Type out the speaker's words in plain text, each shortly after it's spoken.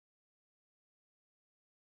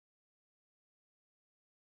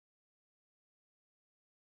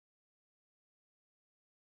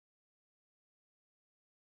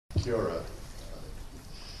Kia ora.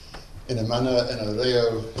 Ina mana, ina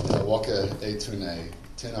reo, ina waka e tune,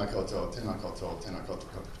 tēnā koutou, tēnā koutou, tēnā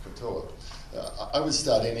koutou. I would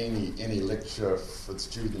start any lecture for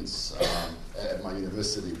students at my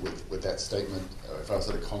university with that statement. If I was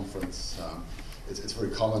at a conference, it's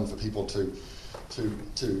very common for people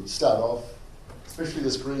to start off, especially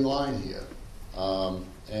this green line here,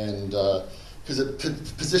 and because it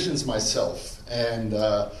positions myself and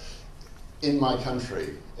in my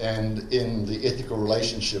country and in the ethical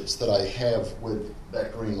relationships that I have with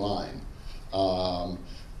that green line.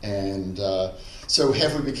 So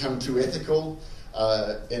have we become too ethical?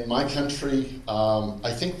 In my country,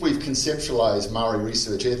 I think we've conceptualized Maori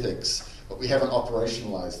research ethics, but we haven't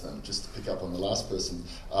operationalized them, just to pick up on the last person.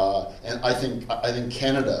 And I think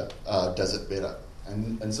Canada does it better.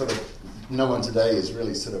 And sort of no one today has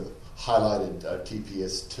really sort of highlighted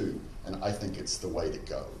TPS2, and I think it's the way to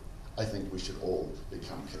go. I think we should all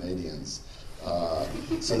become Canadians.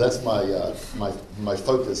 So that's my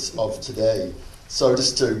focus of today. So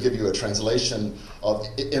just to give you a translation of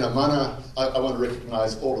in a mana, I want to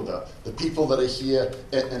recognize all of the people that are here.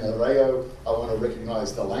 In a reo, I want to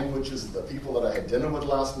recognize the languages of the people that I had dinner with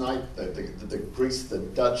last night, the Greece, the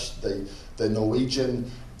Dutch, the Norwegian,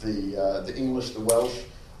 the English, the Welsh,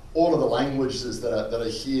 all of the languages that are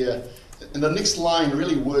here. And the next line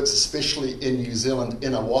really works, especially in New Zealand,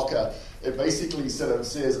 in a waka. It basically sort of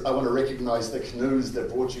says, I want to recognize the canoes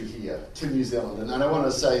that brought you here to New Zealand. And I want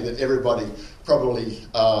to say that everybody probably,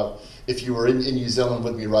 if you were in New Zealand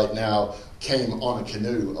with me right now, came on a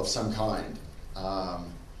canoe of some kind,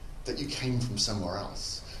 that you came from somewhere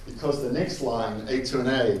else. Because the next line, A to an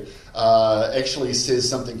A, actually says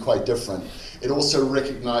something quite different. It also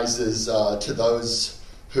recognizes to those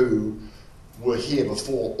who were here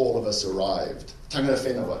before all of us arrived. Tangata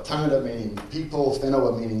whenua. Tangata meaning people,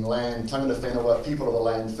 whenua meaning land. Tangata whenua, people of the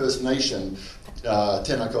land, First Nation.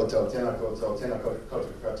 Tēnā koutou, tēnā koutou, tēnā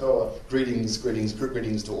koutou katoa.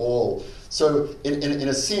 Greetings to all. So in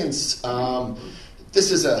a sense,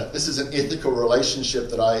 this is an ethical relationship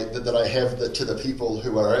that I have to the people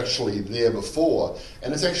who are actually there before,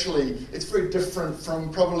 and it's very different from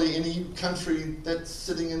probably any country that's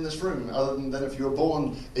sitting in this room, other than if you were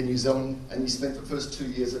born in New Zealand and you spent the first 2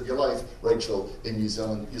 years of your life, Rachel, in New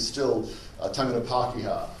Zealand. You're still tangata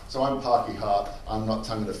Pākehā. So I'm Pākehā. I'm not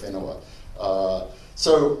tangata whenua.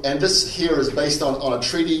 And this here is based on a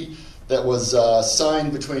treaty that was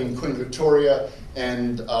signed between Queen Victoria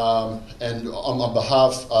and on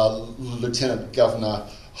behalf of Lieutenant Governor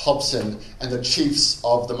Hobson and the chiefs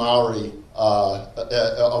of the Maori,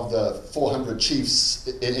 of the 400 chiefs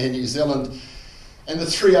in New Zealand. And the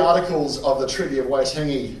three articles of the Treaty of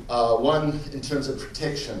Waitangi, one in terms of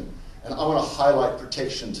protection, and I want to highlight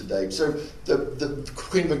protection today. So the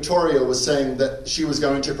Queen Victoria was saying that she was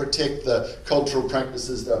going to protect the cultural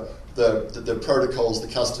practices, the protocols,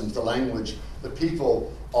 the customs, the language, the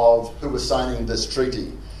people of who were signing this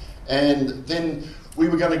treaty. And then we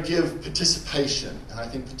were going to give participation, and I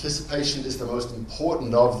think participation is the most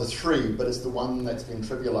important of the three, but it's the one that's been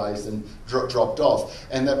trivialized and dropped off.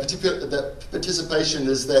 And that participation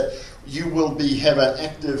is that you will have an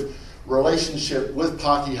active relationship with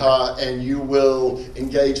Pākehā, and you will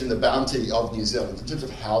engage in the bounty of New Zealand in terms of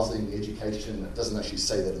housing, education. It doesn't actually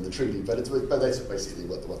say that in the treaty, but that's basically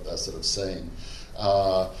what they're sort of saying.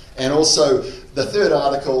 And also, the third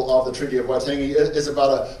article of the Treaty of Waitangi is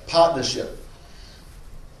about a partnership.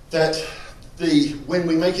 That when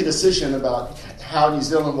we make a decision about how New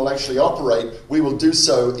Zealand will actually operate, we will do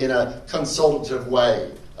so in a consultative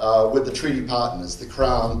way with the treaty partners, the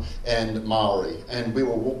Crown and Maori, and we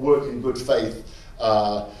will work in good faith.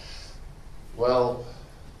 So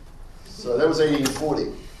that was 1840.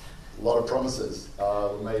 A lot of promises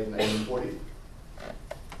were made in 1840.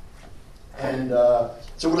 And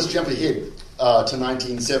so we'll just jump ahead to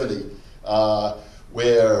 1970,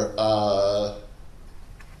 where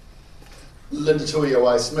Linda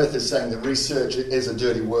Tuiawai Smith is saying that research is a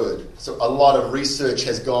dirty word. So a lot of research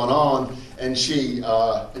has gone on, and she's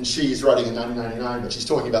writing in 1999, but she's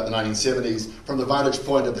talking about the 1970s from the vantage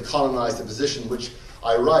point of the colonized position, which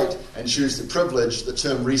I write and choose to privilege. The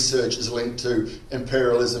term research is linked to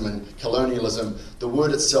imperialism and colonialism. The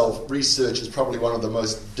word itself, research, is probably one of the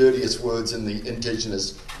most dirtiest words in the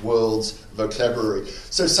indigenous world's vocabulary.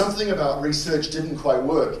 So something about research didn't quite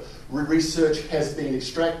work. Research has been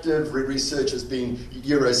extractive, research has been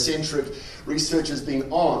Eurocentric, research has been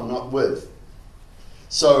on, not with.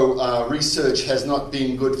 So research has not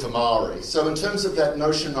been good for Maori. So in terms of that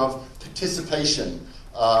notion of participation,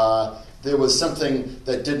 there was something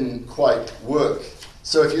that didn't quite work.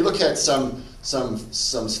 So if you look at some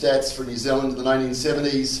stats for New Zealand in the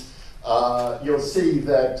 1970s, you'll see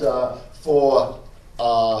that for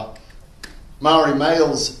Maori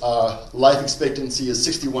males, life expectancy is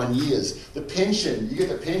 61 years. The pension, you get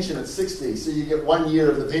the pension at 60, so you get 1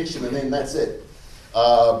 year of the pension and then that's it.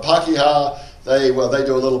 Pākehā, they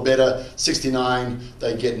do a little better, 69,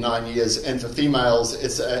 they get 9 years. And for females,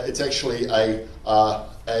 it's actually a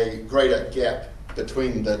greater gap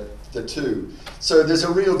between the two. So there's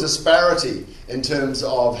a real disparity in terms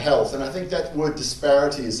of health. And I think that word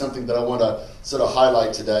disparity is something that I want to sort of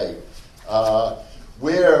highlight today.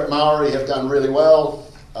 Where Maori have done really well,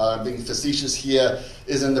 being facetious here,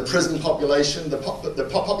 is in the prison population. The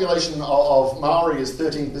population of Maori is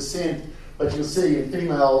 13%, but you'll see in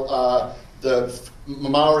female, the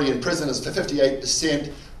Maori in prison is for 58%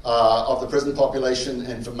 of the prison population,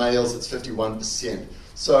 and for males it's 51%.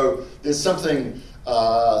 So there's something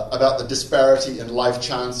about the disparity in life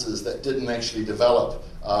chances that didn't actually develop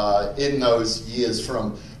in those years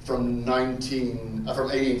from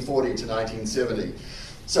 1840 to 1970.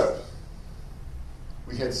 So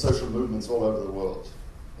we had social movements all over the world.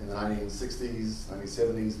 In the 1960s,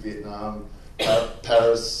 1970s, Vietnam,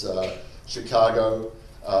 Paris, Chicago,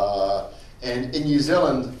 and in New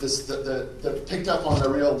Zealand, the picked up on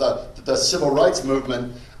the civil rights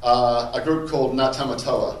movement, a group called Ngā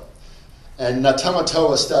Tamatoa. And Ngā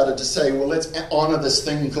Tamatoa started to say, well, let's honour this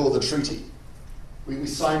thing called the treaty. We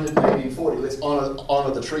signed it in 1840, let's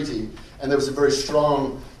honour the treaty. And there was a very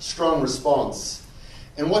strong response.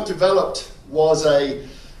 And what developed was a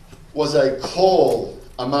call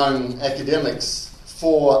among academics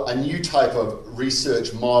for a new type of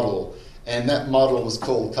research model. And that model was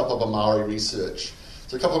called Kapapa Maori research.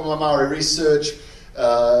 So Kapapa Maori research,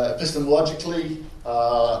 epistemologically,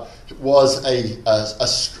 was a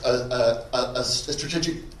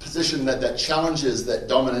strategic position that challenges that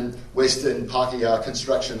dominant Western Pākehā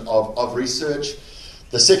construction of research.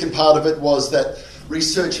 The second part of it was that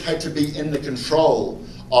research had to be in the control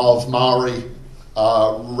of Maori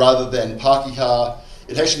rather than Pākehā.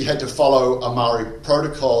 It actually had to follow a Maori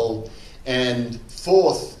protocol. And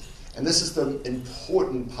fourth, and this is the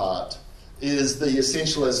important part, is the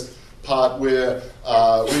essentialist part where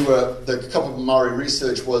the Kapapa Maori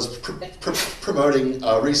research was promoting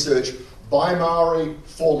research by Maori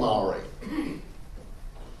for Maori. And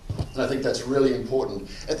I think that's really important.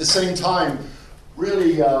 At the same time,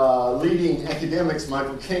 really leading academics,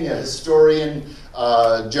 Michael King, a historian,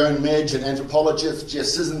 Joan Medge, an anthropologist, Jeff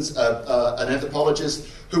Sissons, an anthropologist,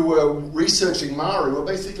 who were researching Maori, were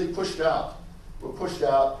basically pushed out. Were pushed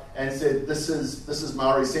out and said, this is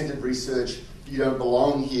Maori-centered research, you don't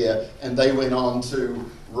belong here. And they went on to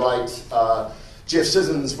write, Jeff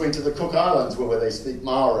Sissons went to the Cook Islands where they speak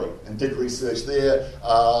Maori and did research there.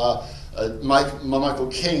 Michael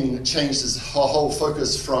King changed his whole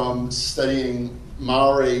focus from studying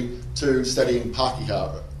Maori to studying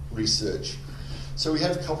Pākehā research. So we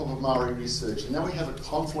have a couple of Maori research, and now we have a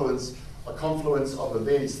confluence of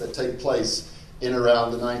events that take place in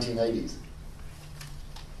around the 1980s.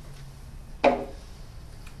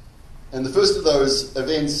 And the first of those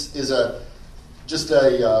events is an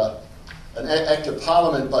act of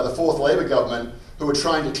Parliament by the Fourth Labour government, who were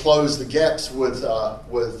trying to close the gaps with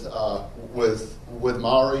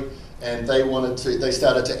Maori, and they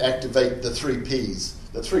started to activate the 3 Ps.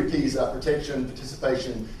 The 3 Ps are protection,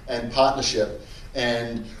 participation, and partnership.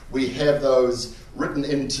 And we have those written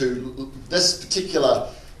into this particular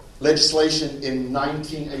legislation in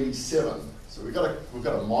 1987. So we've got a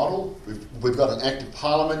model, we've got an act of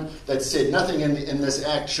Parliament that said nothing in this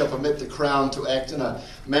act shall permit the Crown to act in a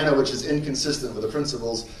manner which is inconsistent with the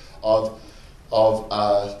principles of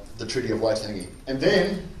the Treaty of Waitangi. And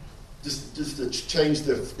then, just to change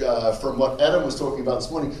from what Adam was talking about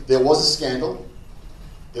this morning, there was a scandal.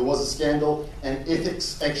 There was a scandal, and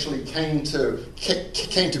ethics actually came to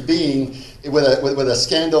being with a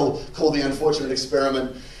scandal called the Unfortunate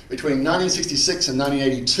Experiment. Between 1966 and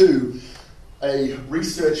 1982, a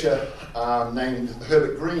researcher named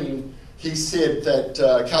Herbert Green, he said that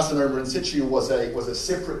carcinoma in situ was a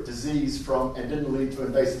separate disease from and didn't lead to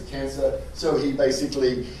invasive cancer. So he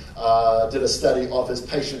basically did a study of his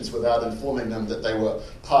patients without informing them that they were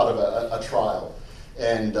part of a trial.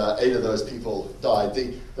 And 8 of those people died.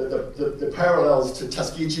 The parallels to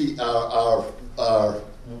Tuskegee are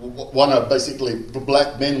one are basically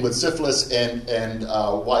black men with syphilis and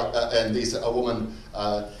white and these a woman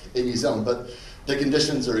in New Zealand, but the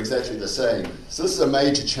conditions are exactly the same. So this is a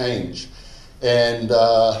major change, and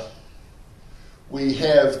we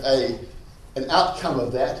have an outcome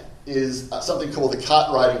of that is something called the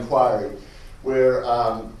Cartwright Inquiry, where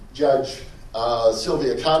Judge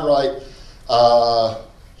Sylvia Cartwright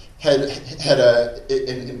had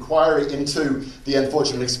an inquiry into the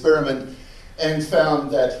unfortunate experiment and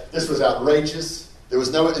found that this was outrageous, there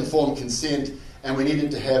was no informed consent, and we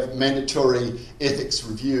needed to have mandatory ethics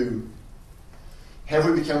review. Have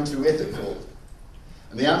we become too ethical?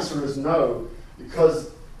 And the answer is no,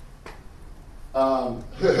 because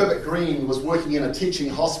Herbert Green was working in a teaching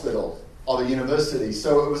hospital of a university,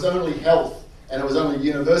 so it was only health and it was only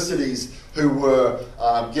universities who were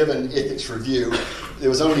given ethics review. It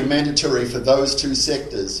was only mandatory for those two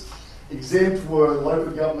sectors. Exempt were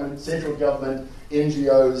local government, central government,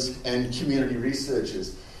 NGOs, and community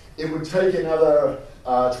researchers. It would take another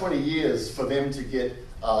 20 years for them to get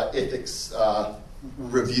ethics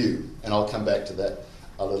review, and I'll come back to that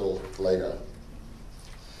a little later.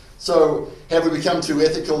 So, have we become too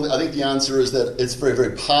ethical? I think the answer is that it's very,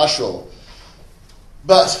 very partial.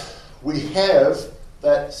 But we have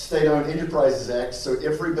that State-Owned Enterprises Act, so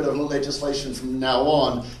every bit of legislation from now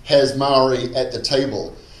on has Maori at the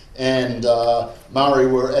table. And Maori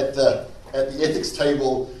were at the ethics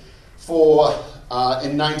table for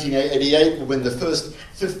in 1988, when the first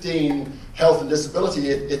 15 health and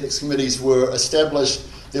disability ethics committees were established.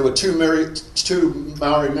 There were two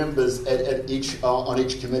Maori members on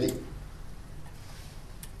each committee.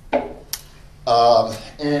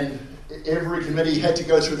 And every committee had to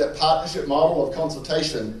go through that partnership model of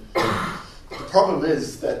consultation. The problem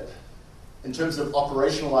is that in terms of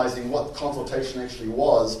operationalizing what consultation actually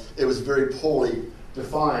was, it was very poorly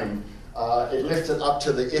defined. It left it up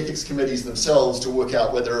to the ethics committees themselves to work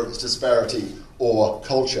out whether it was disparity or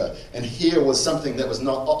culture. And here was something that was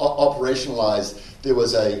not operationalized. There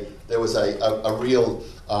was a real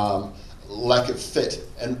lack of fit.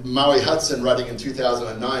 And Maui Hudson, writing in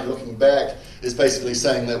 2009, looking back, is basically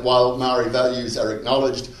saying that while Maori values are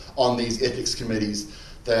acknowledged on these ethics committees,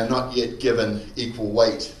 they are not yet given equal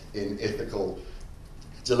weight in ethical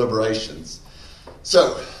deliberations.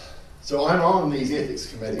 So I'm on these ethics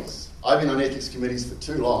committees. I've been on ethics committees for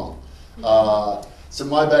too long. So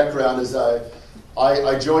my background is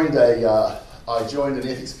I joined an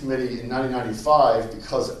ethics committee in 1995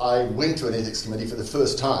 because I went to an ethics committee for the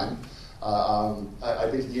first time.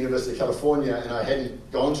 I'd been to the University of California and I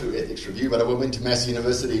hadn't gone through ethics review, but I went to Massey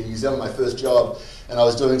University in New Zealand, my first job, and I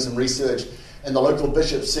was doing some research, and the local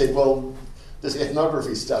bishop said, well, this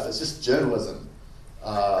ethnography stuff, it's just journalism.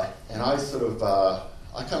 And I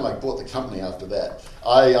I kind of like bought the company after that.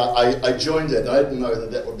 I joined it, and I didn't know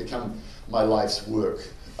that would become my life's work.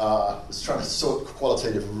 I was trying to sort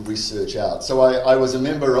qualitative research out. So I was a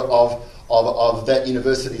member of that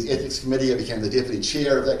university's ethics committee. I became the deputy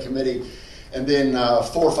chair of that committee. And then 4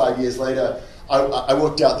 or 5 years later, I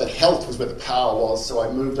worked out that health was where the power was, so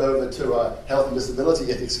I moved over to a health and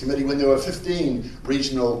disability ethics committee when there were 15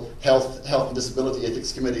 regional health and disability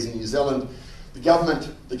ethics committees in New Zealand. The government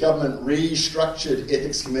restructured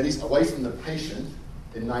ethics committees away from the patient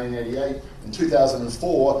in 1988. In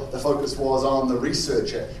 2004, the focus was on the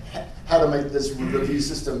researcher, how to make this review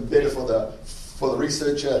system better for the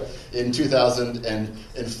researcher. In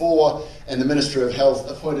 2004, and the Minister of Health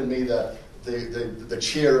appointed me the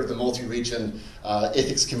chair of the multi-region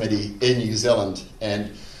ethics committee in New Zealand, and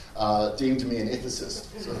deemed me an ethicist,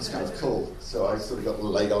 so it's kind of cool. So I sort of got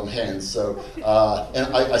laid on hands. So and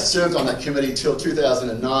I served on that committee till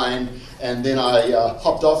 2009, and then I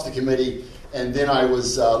hopped off the committee, and then I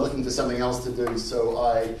was looking for something else to do. So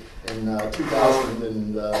in about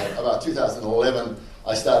 2011,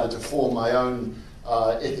 I started to form my own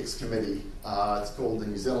ethics committee. It's called the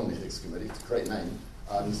New Zealand Ethics Committee. It's a great name.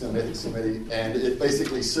 New Zealand Ethics Committee, and it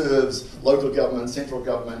basically serves local government, central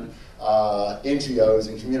government, NGOs,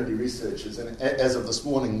 and community researchers. And as of this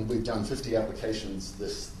morning, we've done 50 applications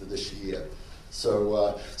this year.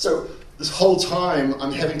 So this whole time,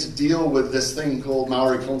 I'm having to deal with this thing called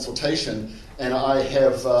Maori consultation, and I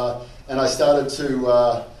started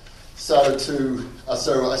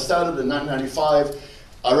in 1995.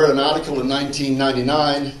 I wrote an article in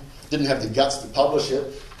 1999. Didn't have the guts to publish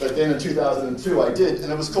it. But then in 2002 I did,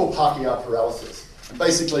 and it was called Pākehā paralysis. And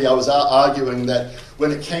basically I was arguing that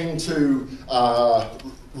when it came to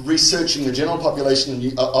researching the general population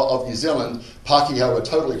of New Zealand, Pākehā were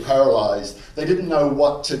totally paralysed. They didn't know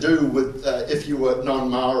what to do with if you were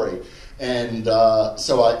non-Maori. And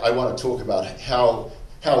so I want to talk about how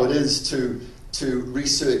it is to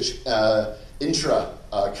research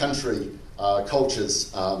intra-country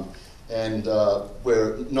cultures, and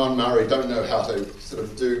where non-Maori don't know how to sort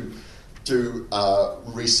of do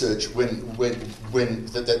research when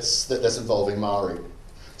that's involving Maori.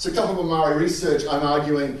 So comparable Maori research, I'm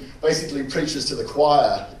arguing, basically preaches to the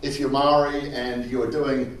choir. If you're Maori and you're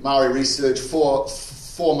doing Maori research for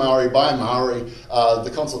for Maori, by Maori,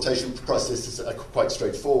 the consultation process is quite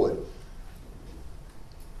straightforward.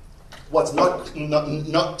 What's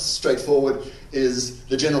not straightforward is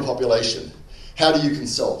the general population. How do you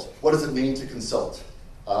consult? What does it mean to consult?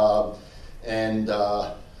 And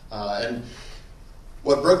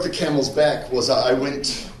what broke the camel's back was I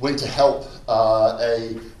went to help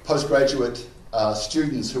a postgraduate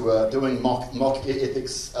students who were doing mock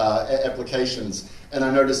ethics applications, and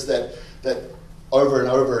I noticed that over and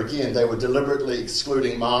over again they were deliberately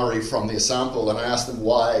excluding Maori from their sample, and I asked them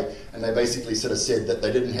why, and they basically sort of said that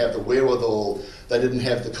they didn't have the wherewithal, they didn't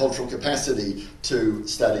have the cultural capacity to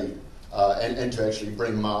study and to actually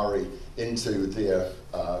bring Maori into their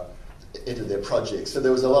projects. So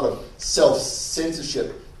there was a lot of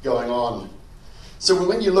self-censorship going on. So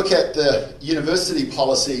when you look at the university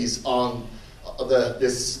policies on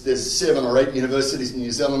there's 7 or 8 universities in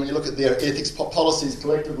New Zealand, when you look at their ethics policies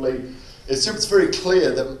collectively, it's very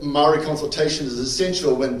clear that Maori consultation is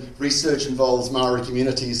essential when research involves Maori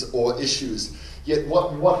communities or issues. Yet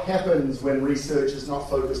what happens when research is not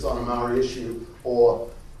focused on a Maori issue or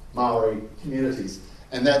Maori communities?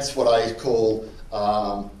 And that's what I call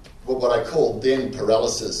then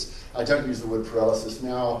paralysis. I don't use the word paralysis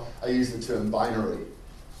now. I use the term binary.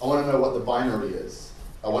 I want to know what the binary is.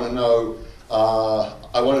 I want to know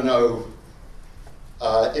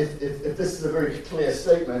if this is a very clear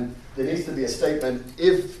statement. There needs to be a statement.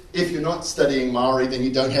 If you're not studying Maori, then you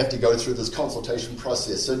don't have to go through this consultation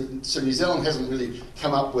process. So New Zealand hasn't really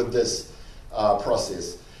come up with this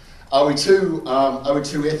process. Are we too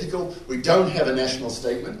ethical? We don't have a national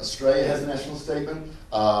statement. Australia has a national statement.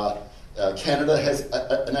 Canada has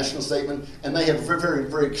a national statement, and they have very,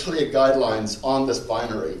 very clear guidelines on this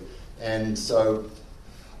binary. And so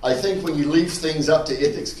I think when you leave things up to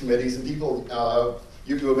ethics committees, and people,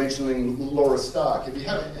 you were mentioning Laura Stark. If you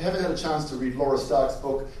haven't had a chance to read Laura Stark's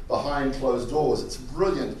book, Behind Closed Doors, it's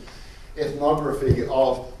brilliant ethnography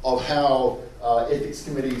of how ethics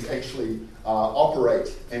committees actually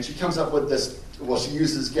operate. And she comes up with this, well, she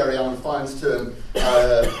uses Gary Allen Fine's term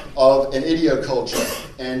of an idioculture.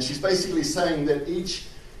 And she's basically saying that each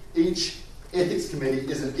ethics committee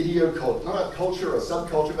is an idioculture, not a culture or a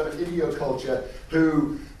subculture, but an idioculture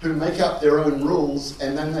who make up their own rules,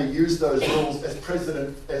 and then they use those rules as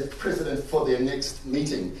precedent for their next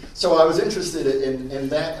meeting. So I was interested in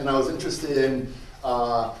that, and I was interested in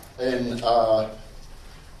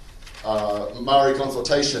Maori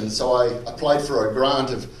consultation. So I applied for a grant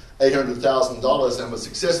of $800,000 and was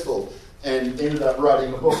successful, and ended up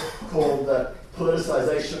writing a book called The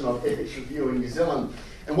Politicisation of Ethics Review in New Zealand.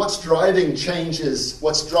 And what's driving changes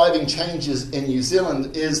in New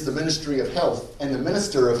Zealand is the Ministry of Health, and the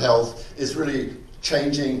Minister of Health is really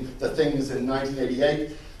changing the things in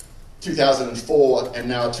 1988, 2004, and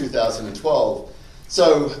now 2012.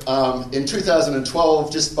 So in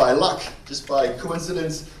 2012, just by luck, just by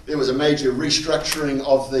coincidence, there was a major restructuring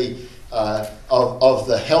of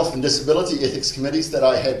the health and disability ethics committees that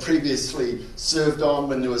I had previously served on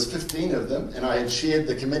when there was 15 of them, and I had chaired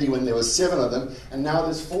the committee when there was 7 of them, and now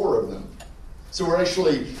there's 4 of them. So we're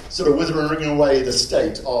actually sort of withering away the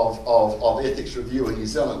state of ethics review in New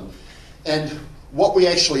Zealand. And what we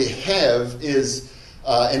actually have is,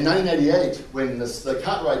 in 1988, when the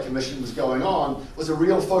Cartwright Commission was going on, was a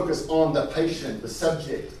real focus on the patient, the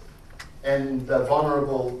subject, and the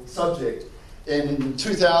vulnerable subject. In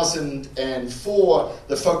 2004,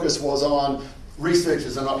 the focus was on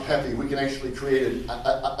researchers are not happy. We can actually create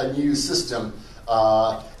a new system.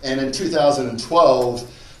 And in 2012,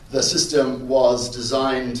 the system was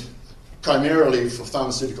designed primarily for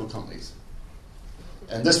pharmaceutical companies.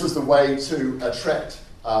 And this was the way to attract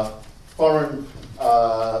foreign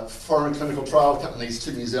clinical trial companies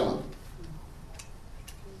to New Zealand.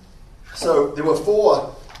 So there were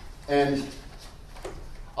 4, and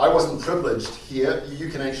I wasn't privileged here. You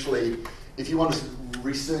can actually, if you want to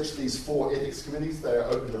research these 4 ethics committees, they are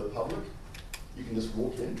open to the public. You can just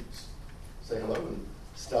walk in, say hello, and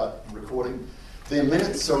start recording. Their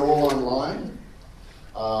minutes are all online.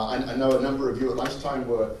 I know a number of you at lunchtime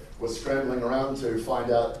were scrambling around to find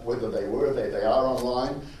out whether they were. They are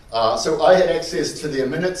online. So I had access to their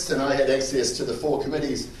minutes, and I had access to the 4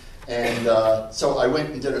 committees. And so I went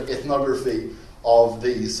and did an ethnography of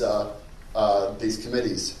these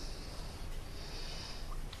committees.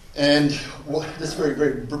 And just very,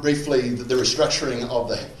 very briefly, the restructuring of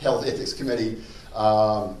the Health Ethics Committee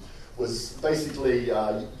was basically,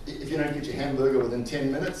 if you don't get your hamburger within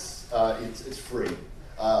 10 minutes, it's free.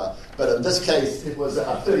 But in this case, it was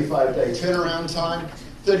a 35-day turnaround time.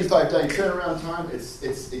 35-day turnaround time.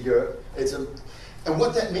 And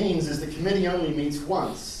what that means is the committee only meets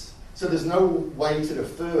once. So there's no way to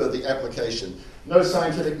defer the application. No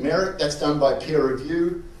scientific merit, that's done by peer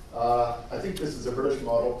review. I think this is a British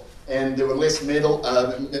model. And there were less members,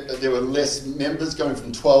 going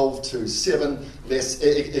from 12 to 7, less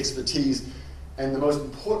expertise. And the most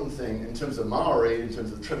important thing in terms of Maori, in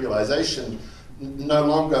terms of trivialisation, no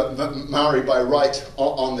longer Maori by right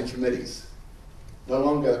on the committees. No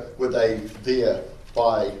longer were they there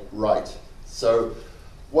by right. So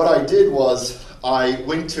what I did was I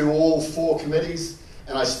went to all 4 committees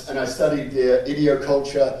and I studied their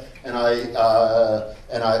idioculture and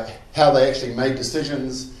how they actually made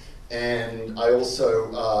decisions, and I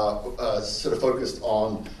also sort of focused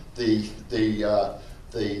on the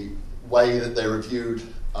way that they reviewed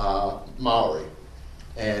Maori.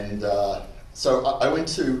 And so I went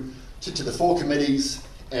to the 4 committees,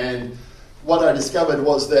 and what I discovered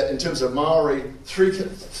was that in terms of Maori, three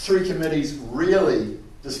committees really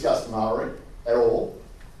discussed Maori at all.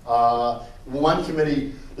 One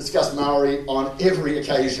committee discussed Maori on every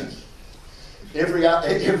occasion, every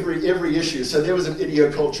issue. So there was an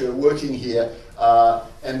idioculture working here,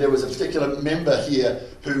 and there was a particular member here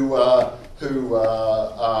who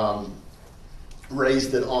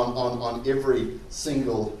raised it on every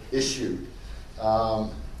single issue,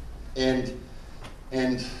 and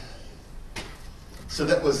so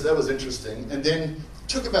that was interesting. And then it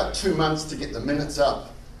took about 2 months to get the minutes up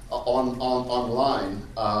online.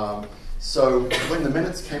 So when the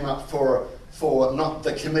minutes came up for not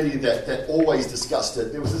the committee that always discussed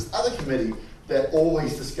it, there was this other committee that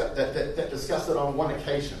always discussed it on one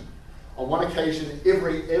occasion. On one occasion,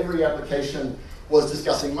 every application was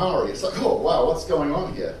discussing Maori. It's like, oh wow, what's going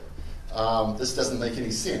on here? This doesn't make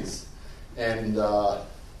any sense. And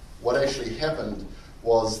what actually happened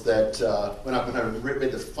was that when I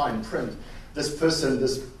read the fine print, this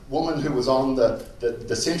woman who was on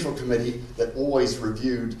the central committee that always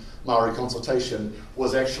reviewed Maori consultation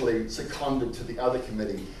was actually seconded to the other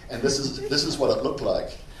committee, and this is what it looked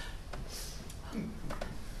like.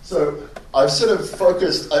 So I've sort of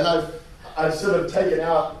focused, and I've sort of taken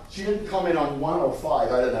out. She didn't comment on 1 or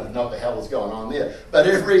 5. I don't know what the hell was going on there. But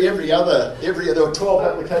there were 12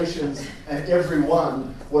 applications, and every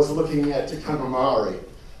one was looking at Tikanga Maori.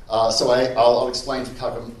 So I'll explain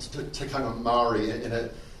Tikanga Maori in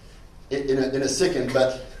a second.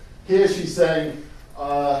 But here she's saying,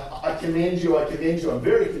 I commend you. I'm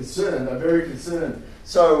very concerned.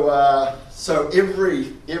 So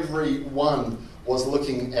every one was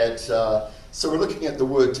looking at. So we're looking at the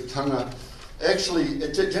word tikanga. Actually,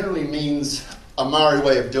 it generally means a Maori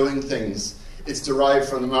way of doing things. It's derived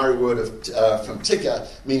from the Maori word from tika,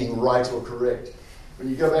 meaning right or correct. When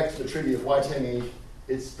you go back to the Treaty of Waitangi,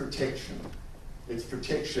 it's protection. It's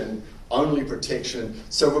protection, only protection.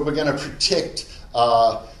 So we're going to protect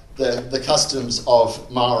the customs of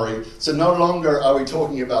Maori. So no longer are we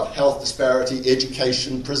talking about health disparity,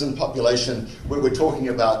 education, prison population. We're talking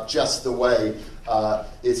about just the way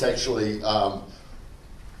it's actually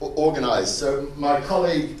organised. So my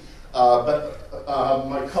colleague,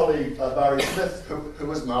 Barry Smith, who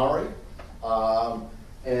was Maori,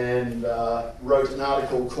 and wrote an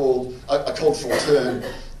article called a call for return,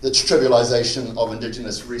 the trivialisation of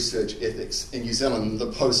Indigenous research ethics in New Zealand,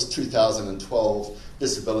 the post-2012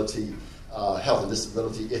 disability, health and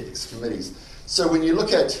disability ethics committees. So when you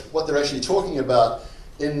look at what they're actually talking about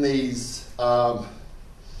in these, they're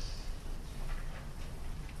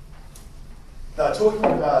talking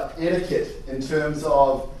about etiquette in terms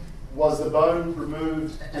of, was the bone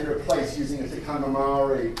removed and replaced using a Tikanga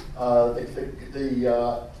Maori?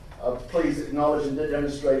 Please acknowledge and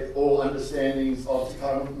demonstrate all understandings of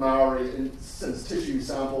Tikanga Maori since tissue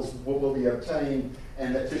samples will be obtained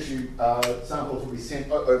and that tissue samples will be sent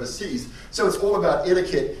overseas. So it's all about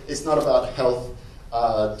etiquette, it's not about health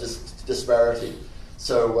disparity.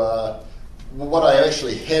 So what I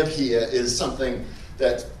actually have here is something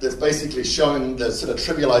that's basically showing the sort of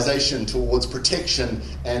trivialisation towards protection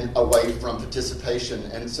and away from participation,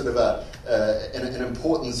 and sort of an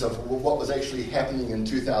importance of what was actually happening in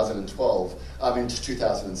 2012 into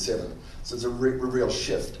 2007. So it's a real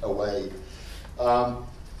shift away. I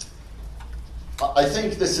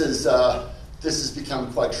think this has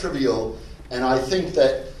become quite trivial, and I think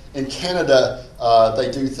that in Canada they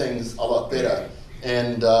do things a lot better.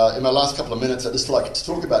 And in my last couple of minutes, I'd just like to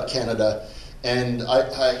talk about Canada. And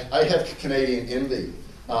I have Canadian envy.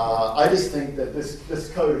 I just think that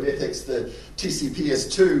this code of ethics, the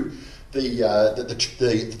TCPS2,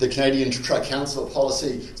 the Canadian Tri-Council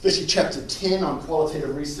policy, especially Chapter 10 on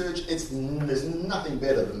qualitative research, there's nothing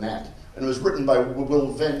better than that. And it was written by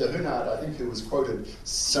Will van der Hunard, I think, who was quoted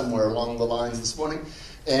somewhere along the lines this morning.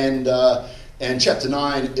 And And chapter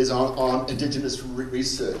 9 is on Indigenous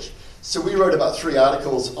research. So we wrote about 3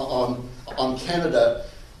 articles on Canada,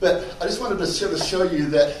 but I just wanted to sort of show you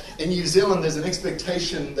that in New Zealand there's an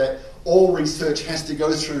expectation that all research has to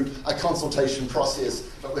go through a consultation process,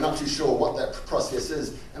 but we're not too sure what that process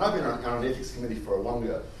is. And I've been on an ethics committee for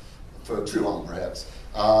too long perhaps.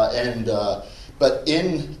 But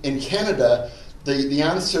in Canada, the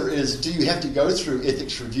answer is, do you have to go through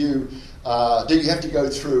ethics review? Do you have to go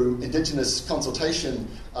through Indigenous consultation?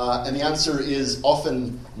 And the answer is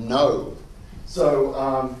often no.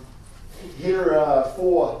 So here are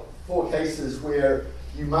four cases where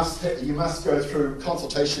you must go through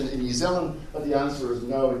consultation in New Zealand, but the answer is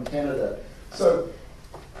no in Canada. So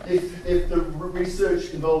if the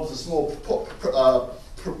research involves a small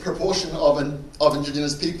proportion of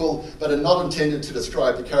Indigenous people, but are not intended to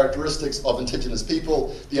describe the characteristics of Indigenous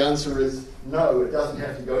people, the answer is no, it doesn't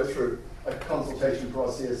have to go through a consultation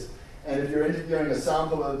process. And if you're interviewing a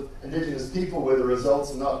sample of Indigenous people where the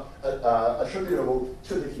results are not attributable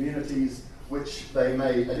to the communities which they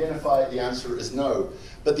may identify, the answer is no.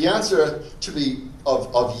 But the answer to be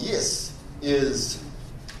of yes is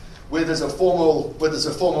where there's a formal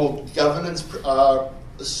governance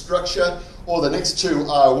structure, or the next two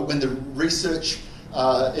are when the research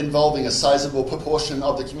involving a sizable proportion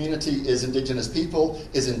of the community is Indigenous people,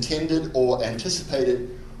 is intended or anticipated,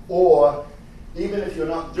 or even if you're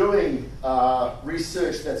not doing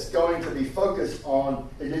research that's going to be focused on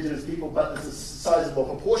Indigenous people, but there's a sizable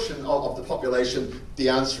proportion of the population, the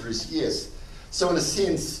answer is yes. So in a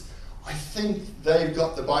sense, I think they've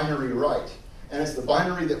got the binary right. And it's the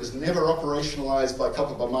binary that was never operationalized by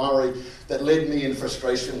Maori that led me in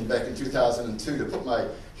frustration back in 2002 to put my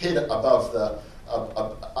head above the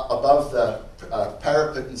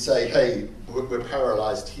parapet and say, hey, we're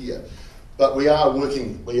paralyzed here. But we are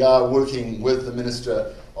working with the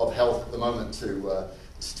Minister of Health at the moment to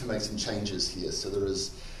make some changes here.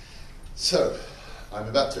 So I'm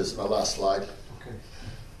about to, this is my last slide. Okay.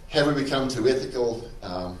 Have we become too ethical?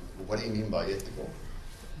 What do you mean by ethical?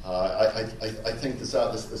 I think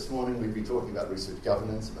this morning we've been talking about research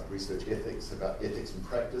governance, about research ethics, about ethics in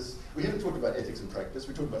practice. We haven't talked about ethics in practice.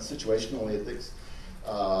 We talked about situational ethics.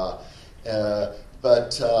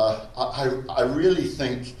 But I really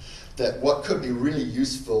think that what could be really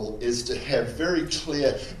useful is to have very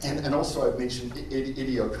clear, and also I've mentioned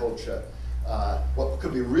idioculture. What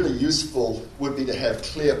could be really useful would be to have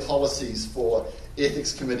clear policies for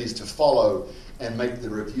ethics committees to follow and make the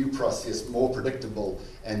review process more predictable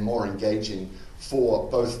and more engaging for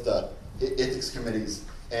both the ethics committees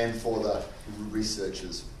and for the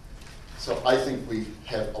researchers. So I think we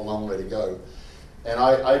have a long way to go. And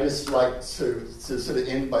I just like to sort of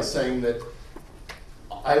end by saying that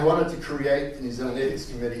I wanted to create the New Zealand Ethics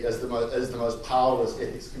Committee as the most powerless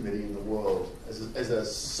ethics committee in the world. As a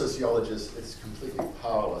sociologist, it's completely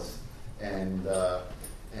powerless. And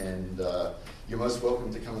you're most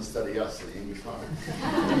welcome to come and study us at the English Department.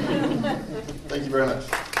 Thank you very much.